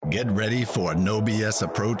Get ready for a no BS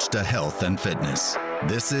approach to health and fitness.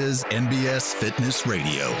 This is NBS Fitness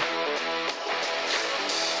Radio.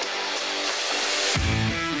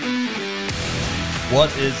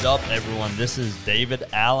 What is up, everyone? This is David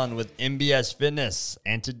Allen with NBS Fitness.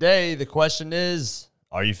 And today the question is,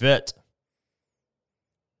 are you fit?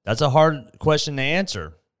 That's a hard question to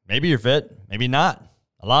answer. Maybe you're fit, maybe not.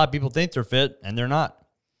 A lot of people think they're fit and they're not.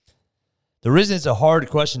 The reason it's a hard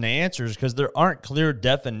question to answer is because there aren't clear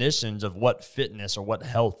definitions of what fitness or what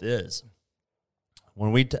health is.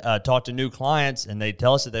 When we talk to new clients and they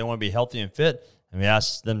tell us that they want to be healthy and fit, and we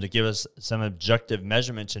ask them to give us some objective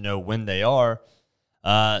measurement to know when they are,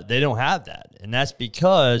 they don't have that. And that's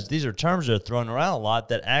because these are terms that are thrown around a lot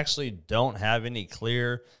that actually don't have any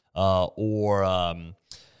clear or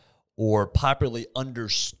popularly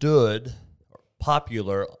understood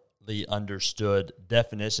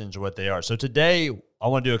definitions of what they are. So today, I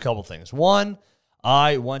want to do a couple things. One,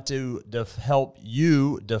 I want to help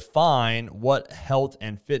you define what health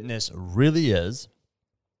and fitness really is.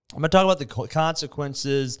 I'm going to talk about the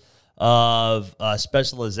consequences of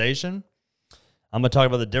specialization. I'm going to talk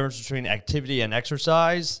about the difference between activity and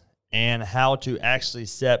exercise and how to actually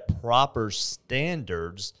set proper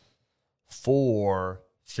standards for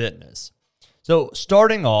fitness. So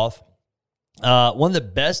starting off, one of the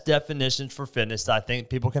best definitions for fitness that I think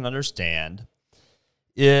people can understand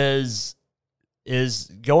is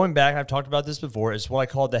going back, I've talked about this before, is what I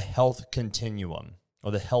call the health continuum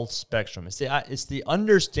or the health spectrum. It's the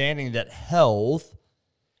understanding that health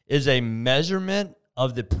is a measurement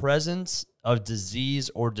of the presence of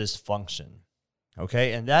disease or dysfunction,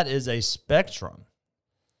 okay? And that is a spectrum.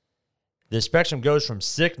 The spectrum goes from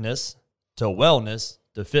sickness to wellness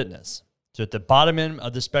to fitness. So at the bottom end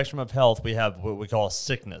of the spectrum of health, we have what we call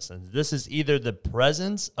sickness. And this is either the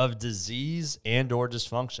presence of disease and or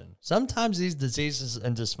dysfunction. Sometimes these diseases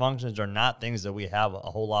and dysfunctions are not things that we have a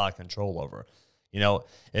whole lot of control over. You know,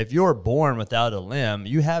 if you're born without a limb,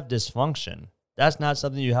 you have dysfunction. That's not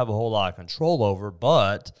something you have a whole lot of control over,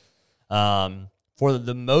 but for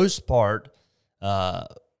the most part,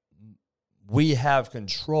 we have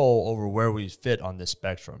control over where we fit on this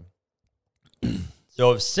spectrum.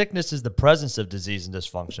 So if sickness is the presence of disease and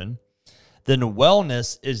dysfunction, then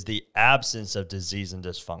wellness is the absence of disease and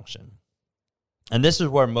dysfunction. And this is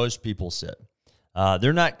where most people sit.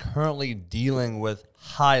 They're not currently dealing with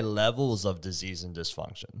high levels of disease and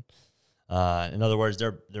dysfunction. In other words,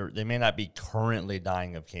 they may not be currently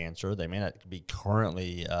dying of cancer. They may not be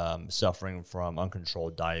currently suffering from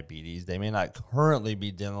uncontrolled diabetes. They may not currently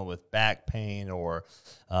be dealing with back pain or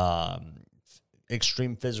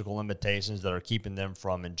extreme physical limitations that are keeping them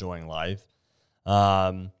from enjoying life.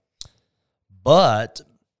 But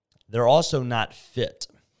they're also not fit.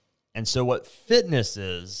 And so what fitness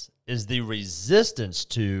is the resistance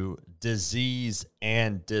to disease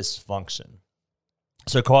and dysfunction.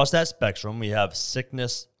 So across that spectrum, we have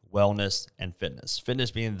sickness, wellness, and fitness.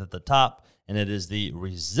 Fitness being at the top, and it is the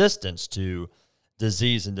resistance to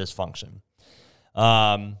disease and dysfunction.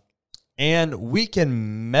 And we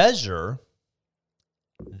can measure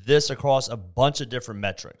this across a bunch of different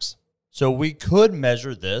metrics. So we could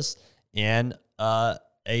measure this in a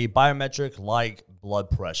biometric like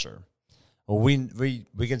blood pressure. We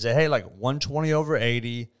can say, hey, like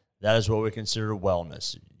 120/80, that is what we consider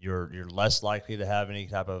wellness. You're less likely to have any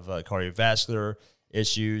type of cardiovascular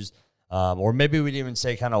issues, or maybe we'd even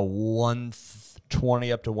say kind of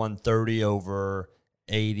 120 up to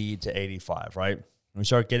 130/80 to 85, right? When we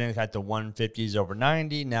start getting like the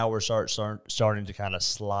 150s/90, now we're starting to kind of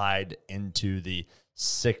slide into the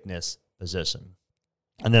sickness position.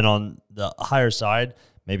 And then on the higher side,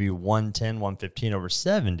 maybe 110,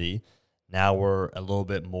 115/70, now we're a little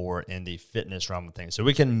bit more in the fitness realm of things. So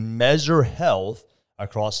we can measure health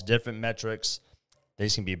across different metrics.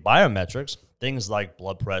 These can be biometrics, things like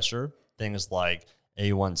blood pressure, things like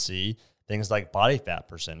A1C, things like body fat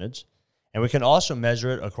percentage. And we can also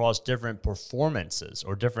measure it across different performances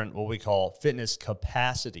or different what we call fitness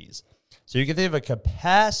capacities. So you can think of a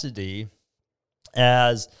capacity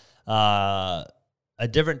as a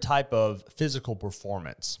different type of physical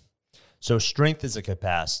performance. So strength is a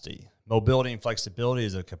capacity. Mobility and flexibility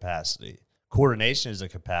is a capacity. Coordination is a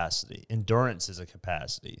capacity. Endurance is a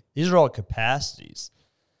capacity. These are all capacities.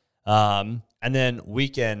 And then we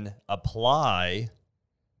can apply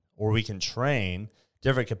or we can train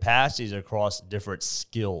different capacities across different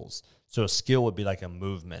skills. So a skill would be like a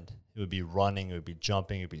movement. It would be running, it would be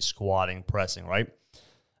jumping, it would be squatting, pressing, right?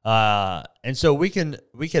 And so we can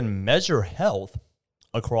measure health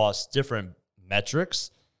across different metrics,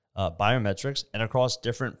 biometrics, and across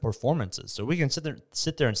different performances. So we can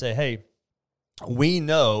sit there and say, hey, we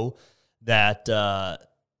know that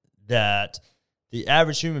that the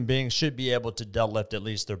average human being should be able to deadlift at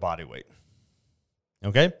least their body weight.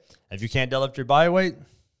 Okay? If you can't deadlift your body weight,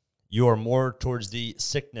 you are more towards the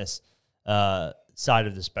sickness side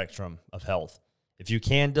of the spectrum of health. If you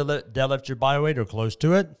can deadlift your body weight or close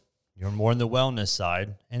to it, you're more on the wellness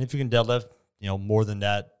side. And if you can deadlift, more than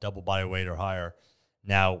that, double body weight or higher,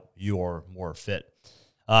 now you're more fit.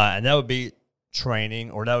 And that would be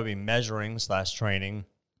training, or that would be measuring/training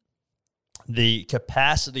the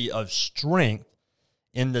capacity of strength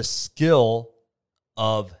in the skill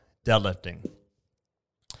of deadlifting.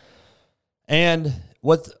 And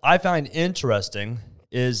what I find interesting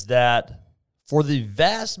is that for the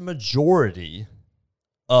vast majority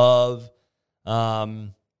of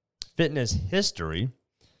fitness history,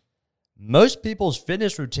 most people's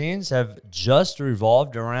fitness routines have just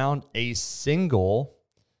revolved around a single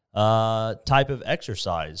type of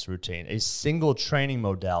exercise routine, a single training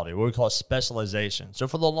modality, what we call specialization. So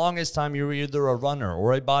for the longest time, you were either a runner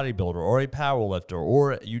or a bodybuilder or a powerlifter,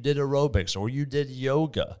 or you did aerobics or you did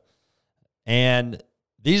yoga. And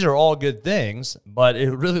these are all good things, but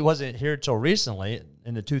it really wasn't here till recently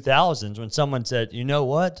in the 2000s when someone said, you know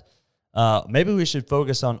what, maybe we should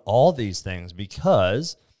focus on all these things,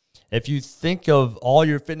 because if you think of all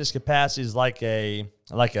your fitness capacities like a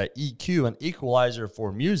EQ, an equalizer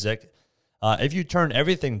for music, if you turn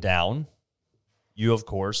everything down, you, of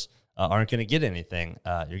course, aren't going to get anything.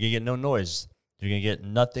 You're going to get no noise. You're going to get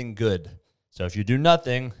nothing good. So if you do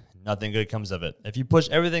nothing, nothing good comes of it. If you push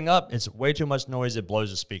everything up, it's way too much noise. It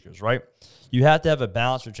blows the speakers, right? You have to have a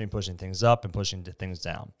balance between pushing things up and pushing things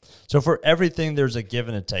down. So for everything, there's a give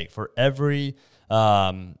and a take. For every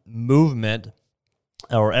movement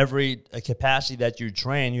or every capacity that you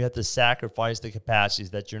train, you have to sacrifice the capacities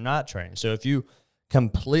that you're not training. So if you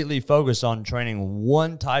completely focus on training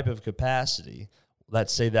one type of capacity,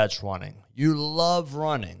 let's say that's running. You love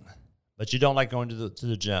running, but you don't like going to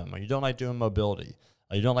the gym, or you don't like doing mobility,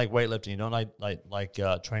 or you don't like weightlifting, you don't like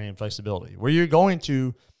training and flexibility. Where you're going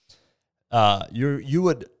to, you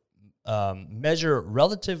would measure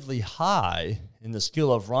relatively high in the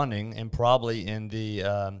skill of running and probably in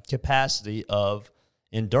the capacity of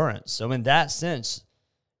endurance. So in that sense,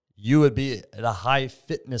 you would be at a high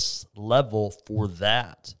fitness level for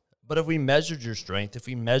that. But if we measured your strength, if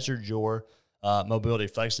we measured your mobility,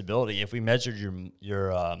 flexibility, if we measured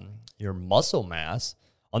your muscle mass,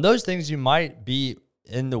 on those things you might be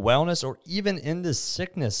in the wellness or even in the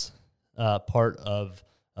sickness part of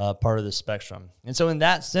the spectrum. And so in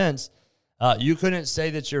that sense, you couldn't say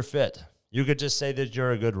that you're fit. You could just say that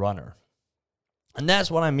you're a good runner. And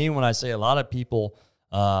that's what I mean when I say a lot of people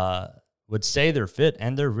would say they're fit,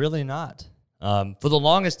 and they're really not. For the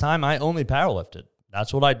longest time, I only powerlifted.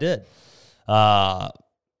 That's what I did. And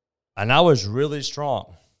I was really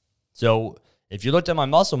strong. So if you looked at my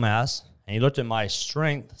muscle mass and you looked at my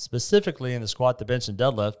strength, specifically in the squat, the bench, and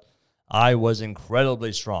deadlift, I was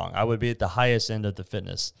incredibly strong. I would be at the highest end of the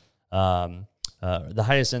fitness, the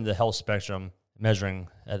highest end of the health spectrum, measuring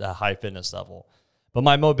at a high fitness level. But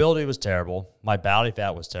my mobility was terrible. My body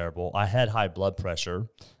fat was terrible. I had high blood pressure,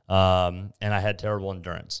 and I had terrible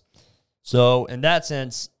endurance. So in that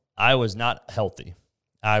sense, I was not healthy.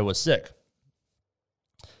 I was sick.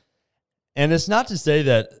 And it's not to say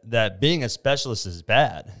that being a specialist is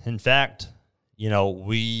bad. In fact,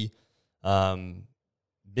 being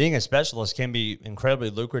a specialist can be incredibly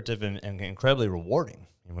lucrative and incredibly rewarding.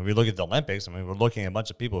 And when we look at the Olympics, we're looking at a bunch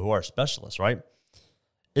of people who are specialists, right?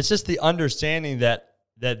 It's just the understanding that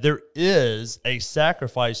there is a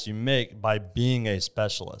sacrifice you make by being a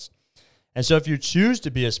specialist. And so if you choose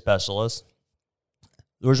to be a specialist,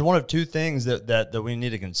 there's one of two things that we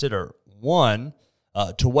need to consider. One,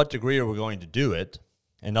 to what degree are we going to do it?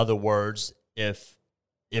 In other words, if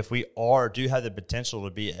we do have the potential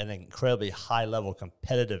to be an incredibly high-level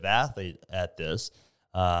competitive athlete at this,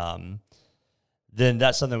 then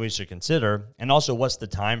that's something we should consider. And also, what's the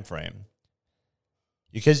time frame?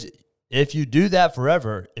 Because if you do that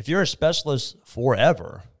forever, if you're a specialist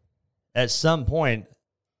forever, at some point,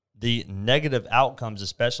 the negative outcomes of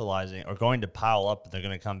specializing are going to pile up, and they're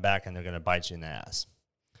going to come back, and they're going to bite you in the ass.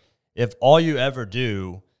 If all you ever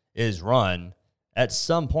do is run, at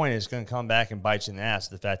some point it's going to come back and bite you in the ass,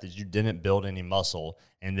 the fact that you didn't build any muscle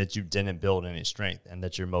and that you didn't build any strength and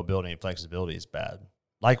that your mobility and flexibility is bad.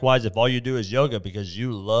 Likewise, if all you do is yoga because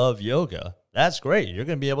you love yoga, that's great. You're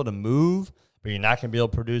going to be able to move, but you're not going to be able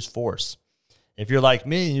to produce force. If you're like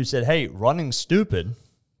me and you said, hey, running's stupid,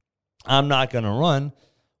 I'm not going to run,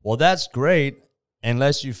 well, that's great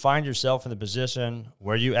unless you find yourself in the position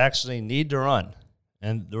where you actually need to run.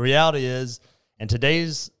 And the reality is, in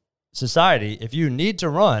today's society, if you need to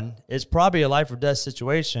run, it's probably a life or death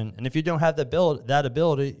situation. And if you don't have that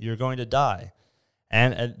ability, you're going to die.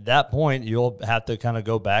 And at that point, you'll have to kind of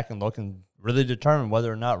go back and look and really determine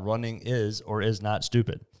whether or not running is or is not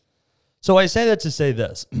stupid. So I say that to say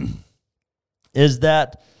this, is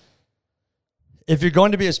that if you're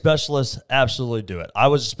going to be a specialist, absolutely do it. I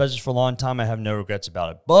was a specialist for a long time. I have no regrets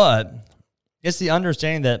about it. But it's the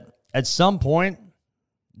understanding that at some point,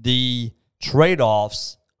 the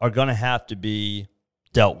trade-offs are going to have to be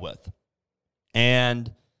dealt with.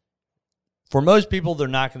 And for most people, they're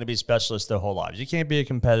not going to be specialists their whole lives. You can't be a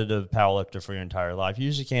competitive powerlifter for your entire life. You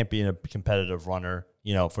usually can't be a competitive runner,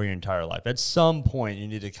 for your entire life. At some point, you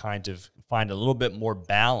need to kind of find a little bit more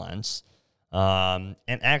balance and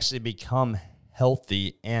actually become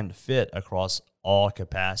healthy and fit across all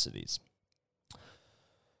capacities.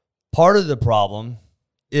 Part of the problem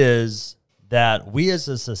is that we as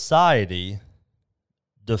a society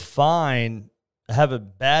have a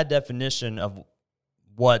bad definition of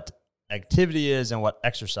what activity is and what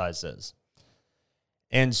exercise is.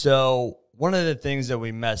 And so one of the things that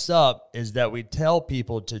we mess up is that we tell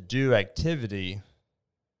people to do activity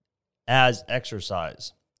as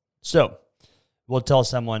exercise. So we'll tell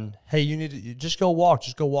someone, hey, you just go walk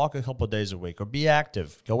a couple of days a week, or be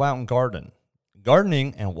active, go out and garden.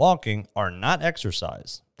 Gardening and walking are not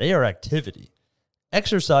exercise. They are activity.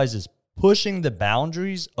 Exercise is pushing the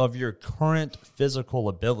boundaries of your current physical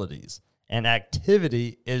abilities. And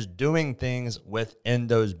activity is doing things within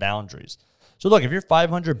those boundaries. So look, if you're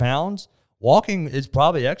 500 pounds, walking is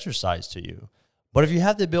probably exercise to you. But if you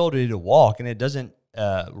have the ability to walk and it doesn't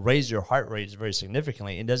raise your heart rate very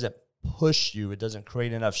significantly, it doesn't push you, it doesn't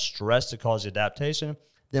create enough stress to cause adaptation,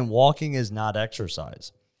 then walking is not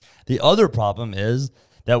exercise. The other problem is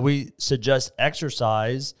that we suggest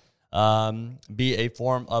exercise be a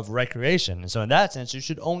form of recreation. And so in that sense, you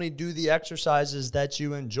should only do the exercises that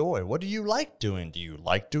you enjoy. What do you like doing? Do you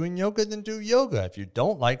like doing yoga? Then do yoga. If you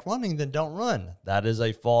don't like running, then don't run. That is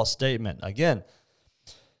a false statement. Again,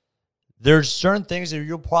 there's certain things that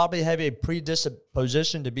you'll probably have a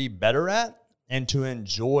predisposition to be better at and to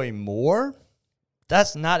enjoy more.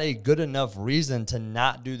 That's not a good enough reason to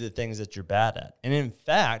not do the things that you're bad at. And in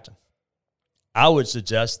fact, I would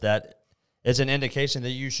suggest that it's an indication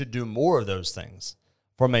that you should do more of those things.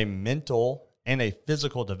 From a mental and a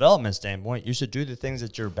physical development standpoint, you should do the things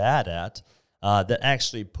that you're bad at that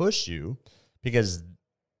actually push you, because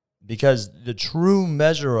the true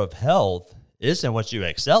measure of health isn't what you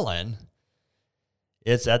excel in.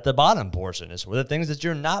 It's at the bottom portion. It's for the things that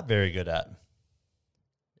you're not very good at.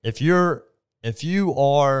 If you have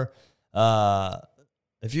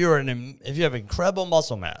incredible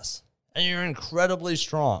muscle mass and you're incredibly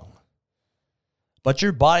strong, but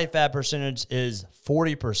your body fat percentage is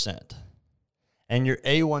 40%, and your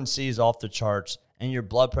A1C is off the charts, and your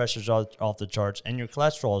blood pressure is off the charts, and your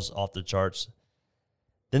cholesterol is off the charts,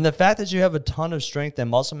 then the fact that you have a ton of strength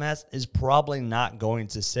and muscle mass is probably not going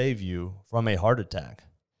to save you from a heart attack.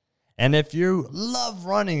 And if you love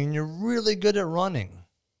running and you're really good at running,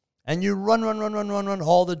 and you run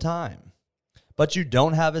all the time, but you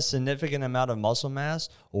don't have a significant amount of muscle mass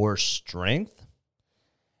or strength,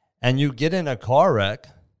 and you get in a car wreck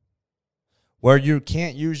where you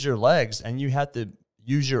can't use your legs and you have to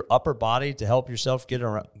use your upper body to help yourself get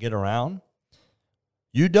around,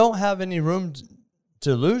 you don't have any room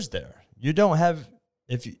to lose there. You don't have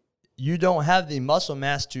the muscle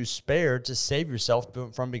mass to spare to save yourself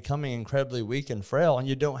from becoming incredibly weak and frail, and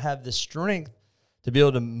you don't have the strength to be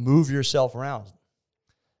able to move yourself around.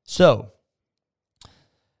 So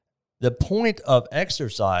the point of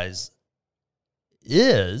exercise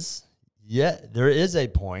is, there is a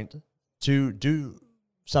point to do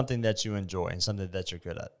something that you enjoy and something that you're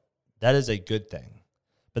good at. That is a good thing.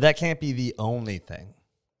 But that can't be the only thing.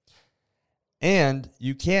 And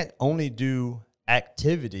you can't only do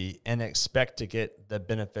activity and expect to get the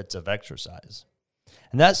benefits of exercise.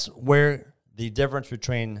 And that's where the difference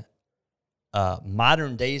between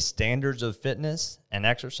modern day standards of fitness and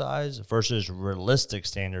exercise versus realistic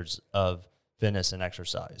standards of fitness and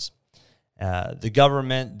exercise. The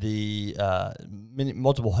government,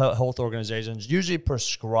 multiple health organizations usually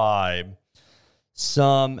prescribe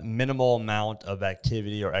some minimal amount of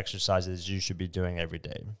activity or exercises you should be doing every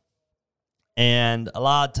day. And a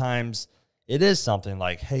lot of times it is something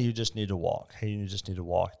like, hey, you just need to walk. Hey, you just need to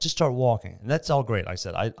walk. Just start walking. And that's all great. Like I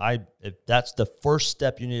said, if that's the first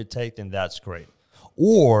step you need to take, then that's great.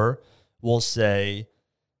 Or we'll say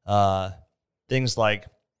things like,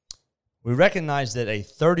 we recognize that a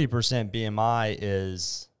 30% BMI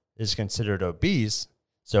is considered obese.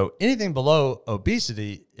 So anything below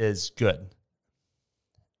obesity is good.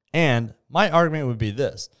 And my argument would be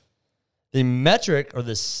this. The metric or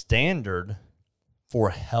the standard for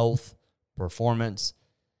health performance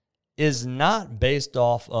is not based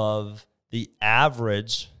off of the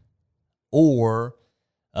average or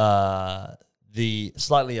the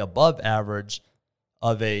slightly above average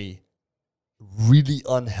of a really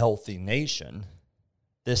unhealthy nation.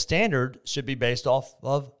 The standard should be based off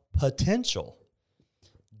of potential,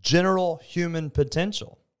 general human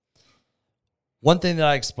potential. One thing that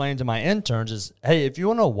I explain to my interns is, hey, if you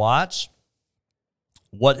want to watch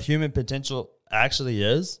what human potential actually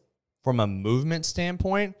is from a movement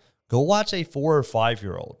standpoint, go watch a 4 or 5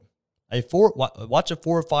 year old. Watch a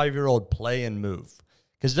 4 or 5 year old play and move,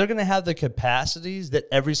 because they're going to have the capacities that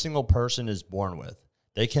every single person is born with.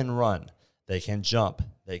 They can run, they can jump,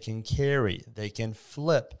 they can carry, they can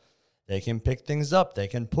flip, they can pick things up, they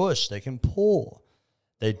can push, they can pull.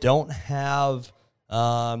 They don't have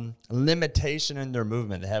limitation in their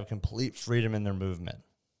movement. They have complete freedom in their movement.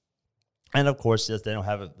 And of course, yes, they don't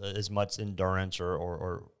have as much endurance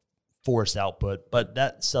or force output, but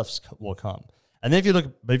that stuff will come. And then if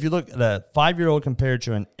you look at a 5-year-old compared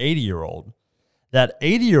to an 80-year-old, that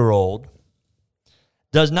 80-year-old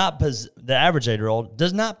does not possess, the average 80-year-old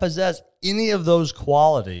does not possess any of those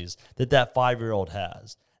qualities that 5-year-old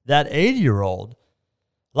has. That 80-year-old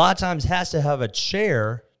a lot of times has to have a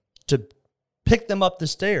chair to pick them up the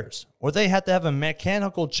stairs, or they have to have a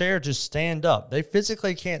mechanical chair to stand up. They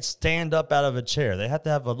physically can't stand up out of a chair. They have to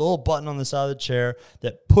have a little button on the side of the chair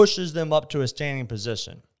that pushes them up to a standing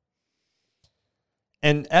position.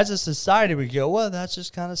 And as a society, we go, well, that's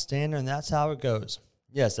just kind of standard, and that's how it goes.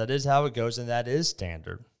 Yes, that is how it goes, and that is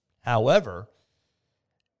standard. However,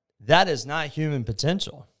 that is not human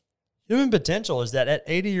potential. Human potential is that at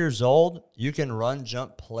 80 years old, you can run,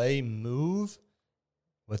 jump, play, move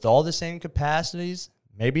with all the same capacities,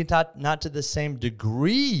 maybe not to the same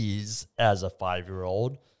degrees as a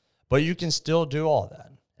 5-year-old, but you can still do all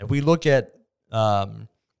that. If we look at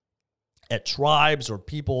tribes or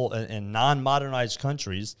people in non-modernized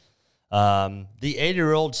countries, the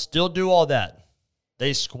 80-year-olds still do all that.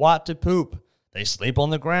 They squat to poop. They sleep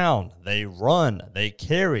on the ground. They run. They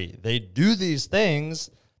carry. They do these things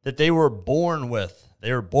that they were born with.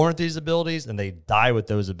 They were born with these abilities, and they die with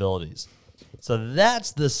those abilities. So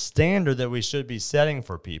that's the standard that we should be setting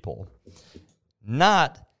for people,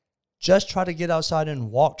 not just try to get outside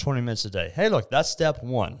and walk 20 minutes a day. Hey, look, that's step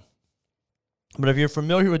one. But if you're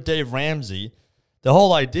familiar with Dave Ramsey, the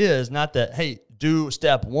whole idea is not that, hey, do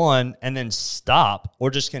step one and then stop, or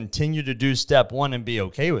just continue to do step one and be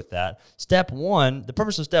okay with that. Step one, the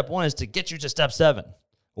purpose of step one is to get you to step 7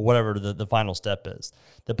 or whatever the final step is.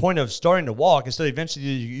 The point of starting to walk is so eventually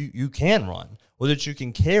you can run, or that you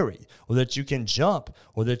can carry, or that you can jump,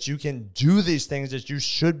 or that you can do these things that you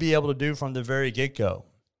should be able to do from the very get-go.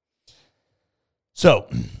 So,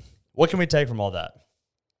 what can we take from all that?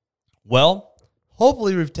 Well,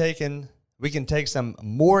 hopefully we can take some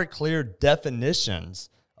more clear definitions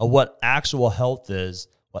of what actual health is,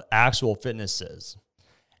 what actual fitness is.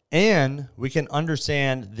 And we can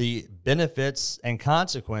understand the benefits and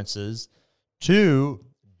consequences to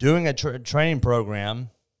doing a training program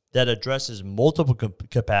that addresses multiple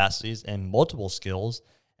capacities and multiple skills,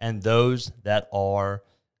 and those that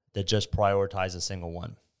just prioritize a single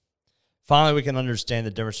one. Finally, we can understand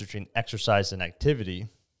the difference between exercise and activity,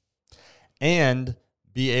 and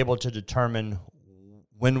be able to determine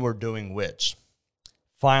when we're doing which.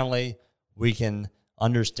 Finally, we can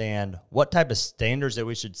understand what type of standards that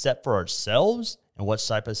we should set for ourselves and what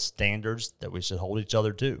type of standards that we should hold each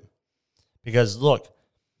other to. Because look,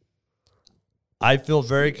 I feel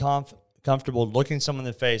very comfortable looking someone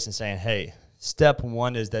in the face and saying, hey, step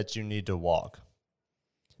one is that you need to walk,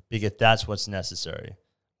 because that's what's necessary.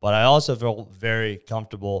 But I also feel very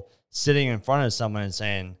comfortable sitting in front of someone and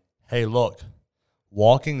saying, hey, look,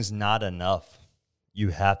 walking's not enough. You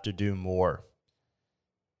have to do more.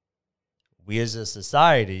 We as a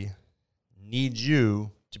society need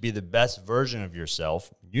you to be the best version of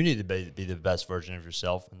yourself. You need to be the best version of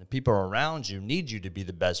yourself, and the people around you need you to be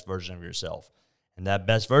the best version of yourself. And that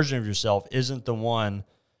best version of yourself isn't the one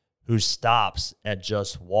who stops at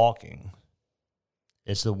just walking.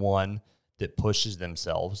 It's the one that pushes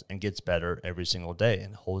themselves and gets better every single day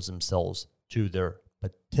and holds themselves to their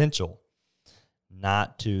potential,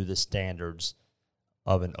 not to the standards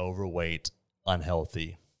of an overweight,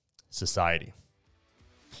 unhealthy society.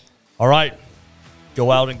 All right,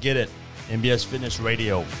 go out and get it. NBS Fitness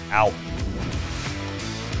Radio, out.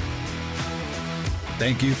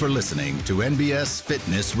 Thank you for listening to NBS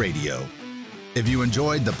Fitness Radio. If you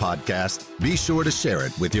enjoyed the podcast, be sure to share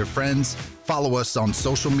it with your friends, follow us on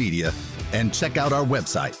social media, and check out our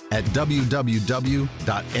website at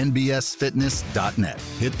www.nbsfitness.net.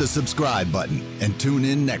 Hit the subscribe button and tune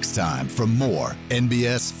in next time for more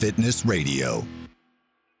NBS Fitness Radio.